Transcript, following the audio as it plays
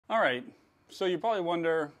All right, so you probably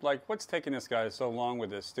wonder, like, what's taking this guy so long with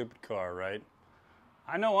this stupid car, right?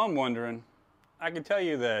 I know I'm wondering. I can tell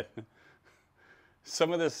you that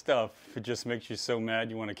some of this stuff, it just makes you so mad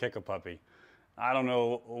you want to kick a puppy. I don't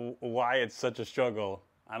know why it's such a struggle.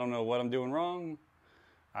 I don't know what I'm doing wrong.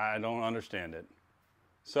 I don't understand it.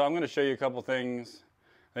 So I'm going to show you a couple things,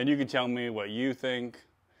 then you can tell me what you think,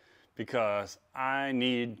 because I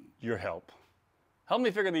need your help. Help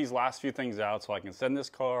me figure these last few things out so I can send this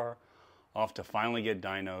car off to finally get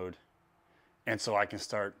dynoed, and so I can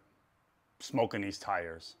start smoking these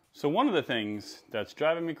tires. So one of the things that's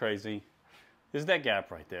driving me crazy is that gap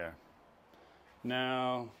right there.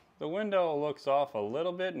 Now, the window looks off a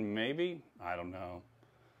little bit, maybe, I don't know.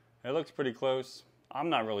 It looks pretty close. I'm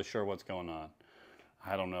not really sure what's going on.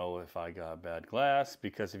 I don't know if I got bad glass,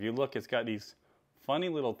 because if you look, it's got these funny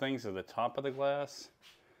little things at the top of the glass.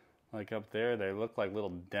 Like up there, they look like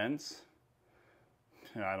little dents.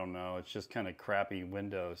 I don't know, it's just kind of crappy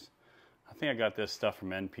windows. I think I got this stuff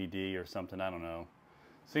from NPD or something, I don't know.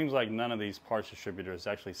 Seems like none of these parts distributors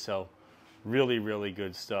actually sell really, really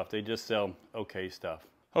good stuff. They just sell okay stuff.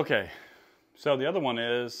 Okay, so the other one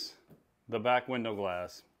is the back window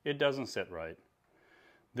glass. It doesn't sit right.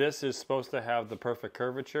 This is supposed to have the perfect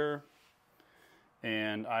curvature,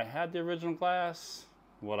 and I had the original glass,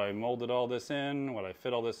 what I molded all this in, what I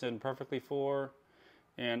fit all this in perfectly for,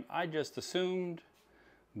 and I just assumed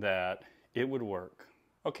that it would work.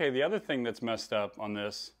 Okay, the other thing that's messed up on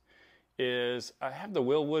this is I have the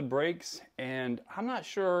Willwood brakes, and I'm not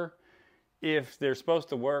sure if they're supposed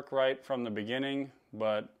to work right from the beginning,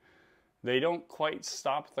 but they don't quite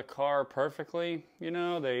stop the car perfectly. You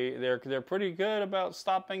know, they're pretty good about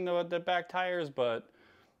stopping the back tires, but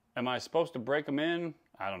am I supposed to break them in?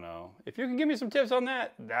 I don't know. If you can give me some tips on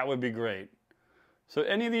that, that would be great. So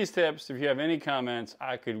any of these tips, if you have any comments,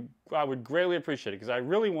 I would greatly appreciate it, because I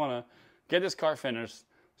really want to get this car finished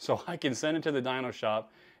so I can send it to the dyno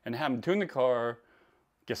shop and have them tune the car,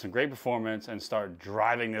 get some great performance, and start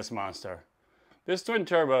driving this monster. This twin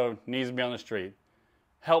turbo needs to be on the street.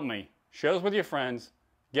 Help me. Share this with your friends.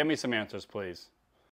 Get me some answers, please.